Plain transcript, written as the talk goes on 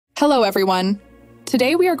Hello, everyone.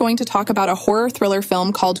 Today we are going to talk about a horror thriller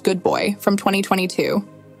film called Good Boy from 2022.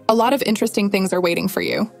 A lot of interesting things are waiting for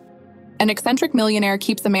you. An eccentric millionaire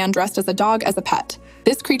keeps a man dressed as a dog as a pet.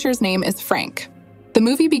 This creature's name is Frank. The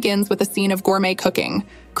movie begins with a scene of gourmet cooking.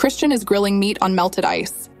 Christian is grilling meat on melted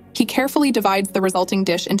ice. He carefully divides the resulting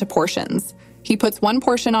dish into portions. He puts one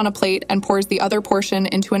portion on a plate and pours the other portion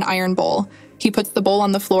into an iron bowl. He puts the bowl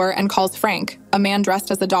on the floor and calls Frank, a man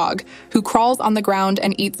dressed as a dog, who crawls on the ground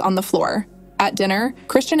and eats on the floor. At dinner,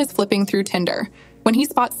 Christian is flipping through Tinder. When he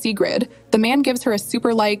spots Sigrid, the man gives her a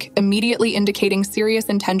super like, immediately indicating serious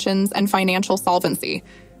intentions and financial solvency.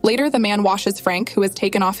 Later, the man washes Frank, who has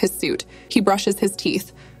taken off his suit. He brushes his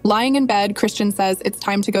teeth. Lying in bed, Christian says it's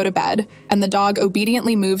time to go to bed, and the dog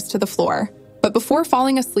obediently moves to the floor. But before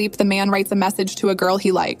falling asleep, the man writes a message to a girl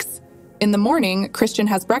he likes. In the morning, Christian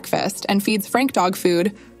has breakfast and feeds Frank dog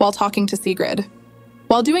food while talking to Sigrid.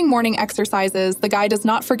 While doing morning exercises, the guy does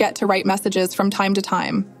not forget to write messages from time to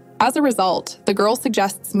time. As a result, the girl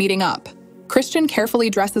suggests meeting up. Christian carefully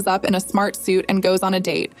dresses up in a smart suit and goes on a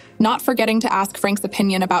date, not forgetting to ask Frank's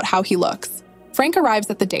opinion about how he looks. Frank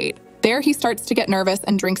arrives at the date. There, he starts to get nervous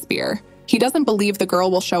and drinks beer. He doesn't believe the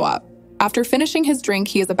girl will show up. After finishing his drink,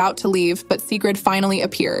 he is about to leave, but Sigrid finally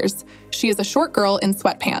appears. She is a short girl in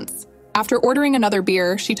sweatpants. After ordering another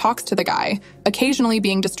beer, she talks to the guy, occasionally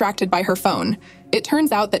being distracted by her phone. It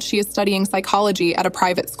turns out that she is studying psychology at a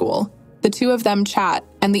private school. The two of them chat,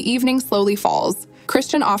 and the evening slowly falls.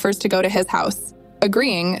 Christian offers to go to his house.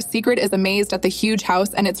 Agreeing, Sigrid is amazed at the huge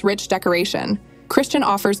house and its rich decoration. Christian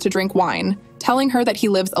offers to drink wine, telling her that he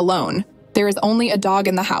lives alone. There is only a dog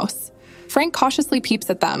in the house. Frank cautiously peeps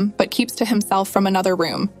at them, but keeps to himself from another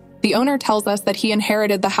room. The owner tells us that he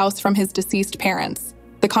inherited the house from his deceased parents.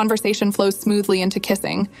 The conversation flows smoothly into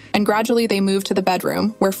kissing, and gradually they move to the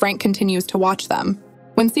bedroom, where Frank continues to watch them.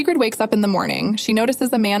 When Sigrid wakes up in the morning, she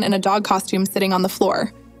notices a man in a dog costume sitting on the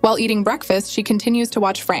floor. While eating breakfast, she continues to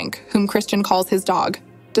watch Frank, whom Christian calls his dog.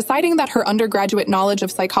 Deciding that her undergraduate knowledge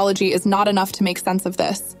of psychology is not enough to make sense of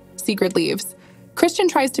this, Sigrid leaves. Christian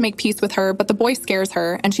tries to make peace with her, but the boy scares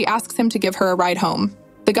her, and she asks him to give her a ride home.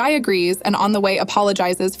 The guy agrees, and on the way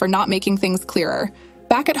apologizes for not making things clearer.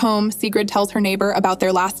 Back at home, Sigrid tells her neighbor about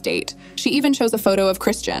their last date. She even shows a photo of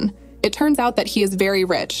Christian. It turns out that he is very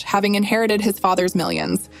rich, having inherited his father's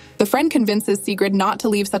millions. The friend convinces Sigrid not to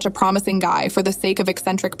leave such a promising guy for the sake of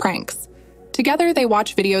eccentric pranks. Together, they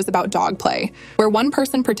watch videos about dog play, where one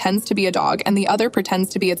person pretends to be a dog and the other pretends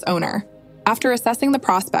to be its owner. After assessing the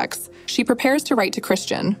prospects, she prepares to write to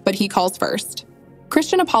Christian, but he calls first.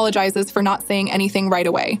 Christian apologizes for not saying anything right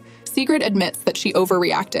away. Sigrid admits that she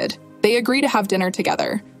overreacted. They agree to have dinner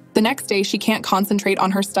together. The next day, she can't concentrate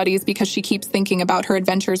on her studies because she keeps thinking about her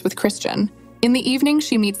adventures with Christian. In the evening,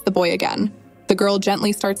 she meets the boy again. The girl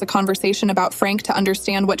gently starts a conversation about Frank to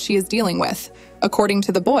understand what she is dealing with. According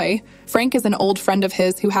to the boy, Frank is an old friend of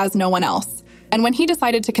his who has no one else. And when he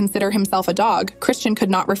decided to consider himself a dog, Christian could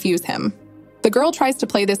not refuse him. The girl tries to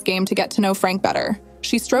play this game to get to know Frank better.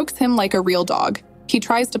 She strokes him like a real dog. He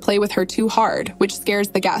tries to play with her too hard, which scares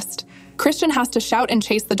the guest. Christian has to shout and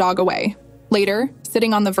chase the dog away. Later,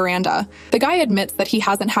 sitting on the veranda, the guy admits that he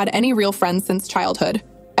hasn't had any real friends since childhood.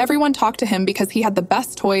 Everyone talked to him because he had the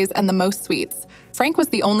best toys and the most sweets. Frank was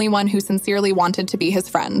the only one who sincerely wanted to be his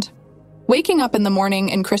friend. Waking up in the morning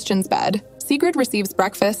in Christian's bed, Sigrid receives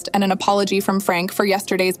breakfast and an apology from Frank for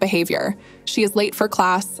yesterday's behavior. She is late for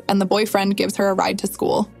class, and the boyfriend gives her a ride to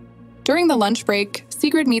school. During the lunch break,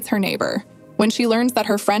 Sigrid meets her neighbor. When she learns that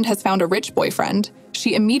her friend has found a rich boyfriend,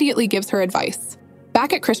 she immediately gives her advice.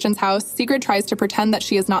 Back at Christian's house, Sigrid tries to pretend that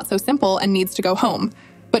she is not so simple and needs to go home,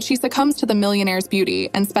 but she succumbs to the millionaire's beauty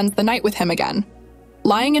and spends the night with him again.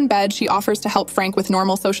 Lying in bed, she offers to help Frank with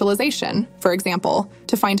normal socialization, for example,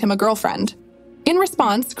 to find him a girlfriend. In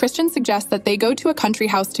response, Christian suggests that they go to a country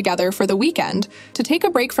house together for the weekend to take a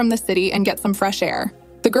break from the city and get some fresh air.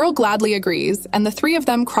 The girl gladly agrees, and the three of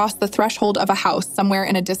them cross the threshold of a house somewhere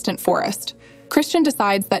in a distant forest. Christian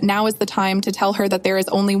decides that now is the time to tell her that there is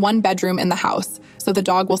only one bedroom in the house, so the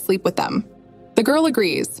dog will sleep with them. The girl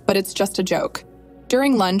agrees, but it's just a joke.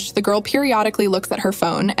 During lunch, the girl periodically looks at her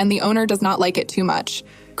phone, and the owner does not like it too much.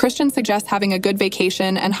 Christian suggests having a good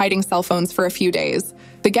vacation and hiding cell phones for a few days.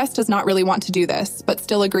 The guest does not really want to do this, but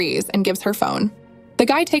still agrees and gives her phone. The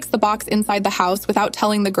guy takes the box inside the house without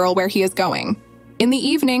telling the girl where he is going. In the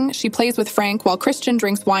evening, she plays with Frank while Christian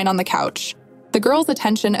drinks wine on the couch. The girl's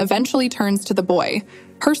attention eventually turns to the boy.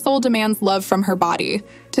 Her soul demands love from her body.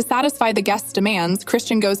 To satisfy the guest's demands,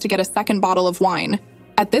 Christian goes to get a second bottle of wine.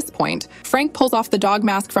 At this point, Frank pulls off the dog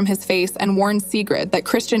mask from his face and warns Sigrid that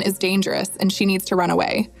Christian is dangerous and she needs to run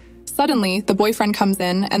away. Suddenly, the boyfriend comes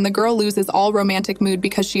in, and the girl loses all romantic mood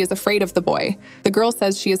because she is afraid of the boy. The girl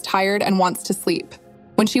says she is tired and wants to sleep.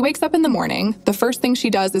 When she wakes up in the morning, the first thing she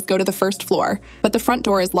does is go to the first floor, but the front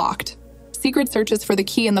door is locked. Sigrid searches for the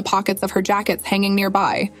key in the pockets of her jackets hanging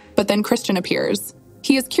nearby, but then Christian appears.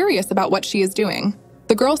 He is curious about what she is doing.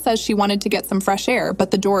 The girl says she wanted to get some fresh air, but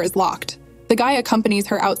the door is locked. The guy accompanies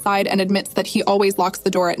her outside and admits that he always locks the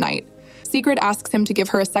door at night. Sigrid asks him to give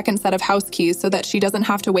her a second set of house keys so that she doesn't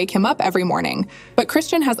have to wake him up every morning, but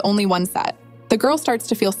Christian has only one set. The girl starts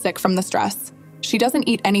to feel sick from the stress. She doesn't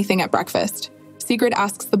eat anything at breakfast. Sigrid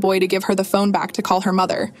asks the boy to give her the phone back to call her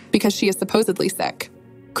mother, because she is supposedly sick.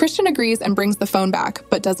 Christian agrees and brings the phone back,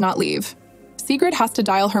 but does not leave. Sigrid has to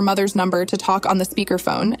dial her mother's number to talk on the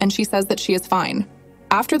speakerphone, and she says that she is fine.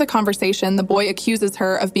 After the conversation, the boy accuses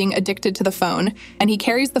her of being addicted to the phone, and he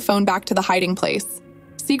carries the phone back to the hiding place.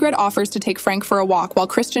 Sigrid offers to take Frank for a walk while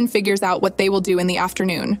Christian figures out what they will do in the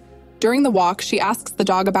afternoon. During the walk, she asks the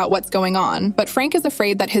dog about what's going on, but Frank is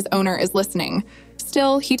afraid that his owner is listening.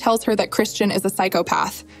 Still, he tells her that Christian is a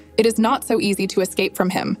psychopath. It is not so easy to escape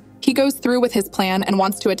from him. He goes through with his plan and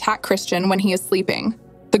wants to attack Christian when he is sleeping.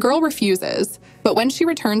 The girl refuses, but when she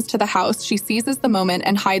returns to the house, she seizes the moment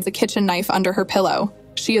and hides a kitchen knife under her pillow.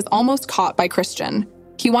 She is almost caught by Christian.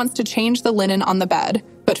 He wants to change the linen on the bed,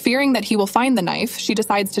 but fearing that he will find the knife, she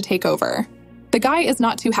decides to take over. The guy is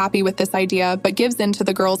not too happy with this idea, but gives in to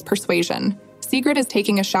the girl's persuasion. Sigrid is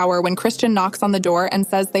taking a shower when Christian knocks on the door and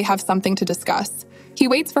says they have something to discuss. He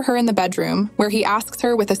waits for her in the bedroom, where he asks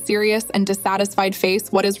her with a serious and dissatisfied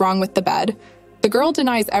face what is wrong with the bed. The girl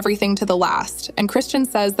denies everything to the last, and Christian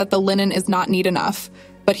says that the linen is not neat enough,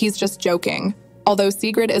 but he's just joking, although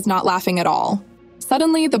Sigrid is not laughing at all.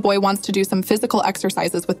 Suddenly, the boy wants to do some physical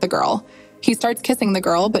exercises with the girl. He starts kissing the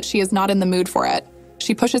girl, but she is not in the mood for it.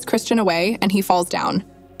 She pushes Christian away, and he falls down.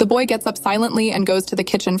 The boy gets up silently and goes to the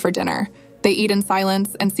kitchen for dinner. They eat in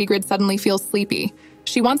silence, and Sigrid suddenly feels sleepy.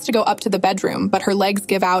 She wants to go up to the bedroom, but her legs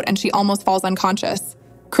give out and she almost falls unconscious.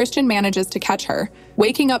 Christian manages to catch her.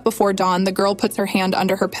 Waking up before dawn, the girl puts her hand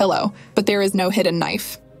under her pillow, but there is no hidden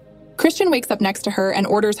knife. Christian wakes up next to her and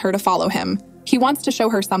orders her to follow him. He wants to show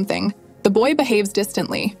her something. The boy behaves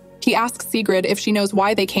distantly. He asks Sigrid if she knows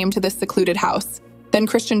why they came to this secluded house. Then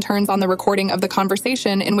Christian turns on the recording of the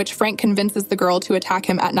conversation in which Frank convinces the girl to attack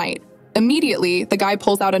him at night. Immediately, the guy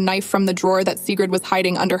pulls out a knife from the drawer that Sigrid was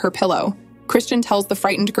hiding under her pillow. Christian tells the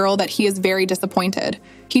frightened girl that he is very disappointed.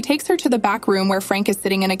 He takes her to the back room where Frank is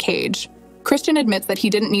sitting in a cage. Christian admits that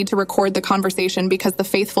he didn't need to record the conversation because the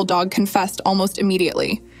faithful dog confessed almost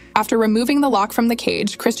immediately. After removing the lock from the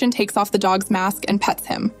cage, Christian takes off the dog's mask and pets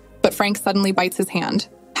him, but Frank suddenly bites his hand.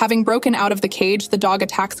 Having broken out of the cage, the dog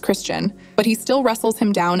attacks Christian, but he still wrestles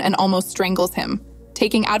him down and almost strangles him.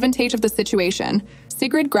 Taking advantage of the situation,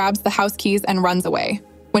 Sigrid grabs the house keys and runs away.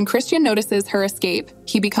 When Christian notices her escape,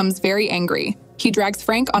 he becomes very angry. He drags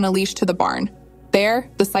Frank on a leash to the barn. There,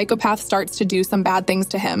 the psychopath starts to do some bad things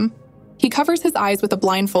to him. He covers his eyes with a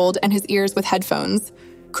blindfold and his ears with headphones.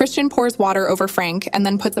 Christian pours water over Frank and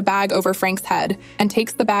then puts a bag over Frank's head and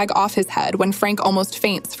takes the bag off his head when Frank almost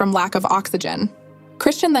faints from lack of oxygen.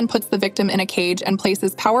 Christian then puts the victim in a cage and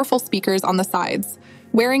places powerful speakers on the sides.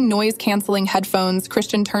 Wearing noise-canceling headphones,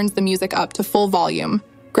 Christian turns the music up to full volume.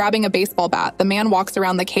 Grabbing a baseball bat, the man walks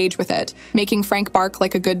around the cage with it, making Frank bark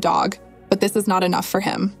like a good dog. But this is not enough for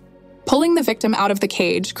him. Pulling the victim out of the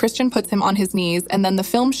cage, Christian puts him on his knees, and then the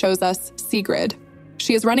film shows us Sigrid.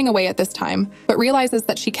 She is running away at this time, but realizes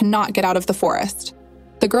that she cannot get out of the forest.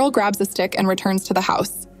 The girl grabs a stick and returns to the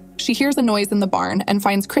house. She hears a noise in the barn and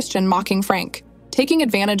finds Christian mocking Frank. Taking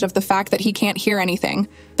advantage of the fact that he can't hear anything,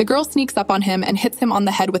 the girl sneaks up on him and hits him on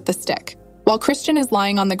the head with the stick. While Christian is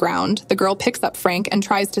lying on the ground, the girl picks up Frank and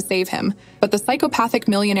tries to save him, but the psychopathic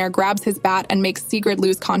millionaire grabs his bat and makes Sigrid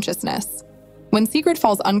lose consciousness. When Sigrid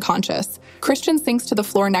falls unconscious, Christian sinks to the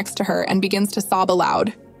floor next to her and begins to sob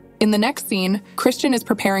aloud. In the next scene, Christian is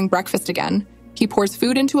preparing breakfast again. He pours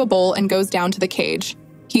food into a bowl and goes down to the cage.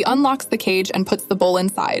 He unlocks the cage and puts the bowl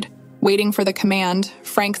inside. Waiting for the command,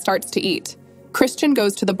 Frank starts to eat. Christian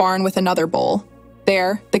goes to the barn with another bowl.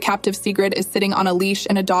 There, the captive Sigrid is sitting on a leash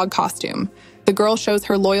in a dog costume. The girl shows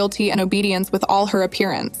her loyalty and obedience with all her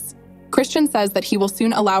appearance. Christian says that he will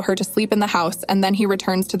soon allow her to sleep in the house, and then he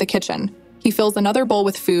returns to the kitchen. He fills another bowl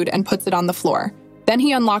with food and puts it on the floor. Then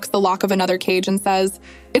he unlocks the lock of another cage and says,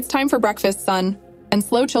 "It's time for breakfast, son." And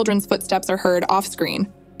slow children's footsteps are heard off-screen.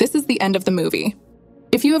 This is the end of the movie.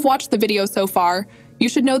 If you have watched the video so far, you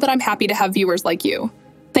should know that I'm happy to have viewers like you.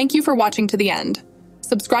 Thank you for watching to the end.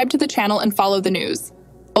 Subscribe to the channel and follow the news.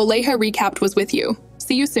 OLEJA Recapped was with you.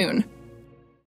 See you soon.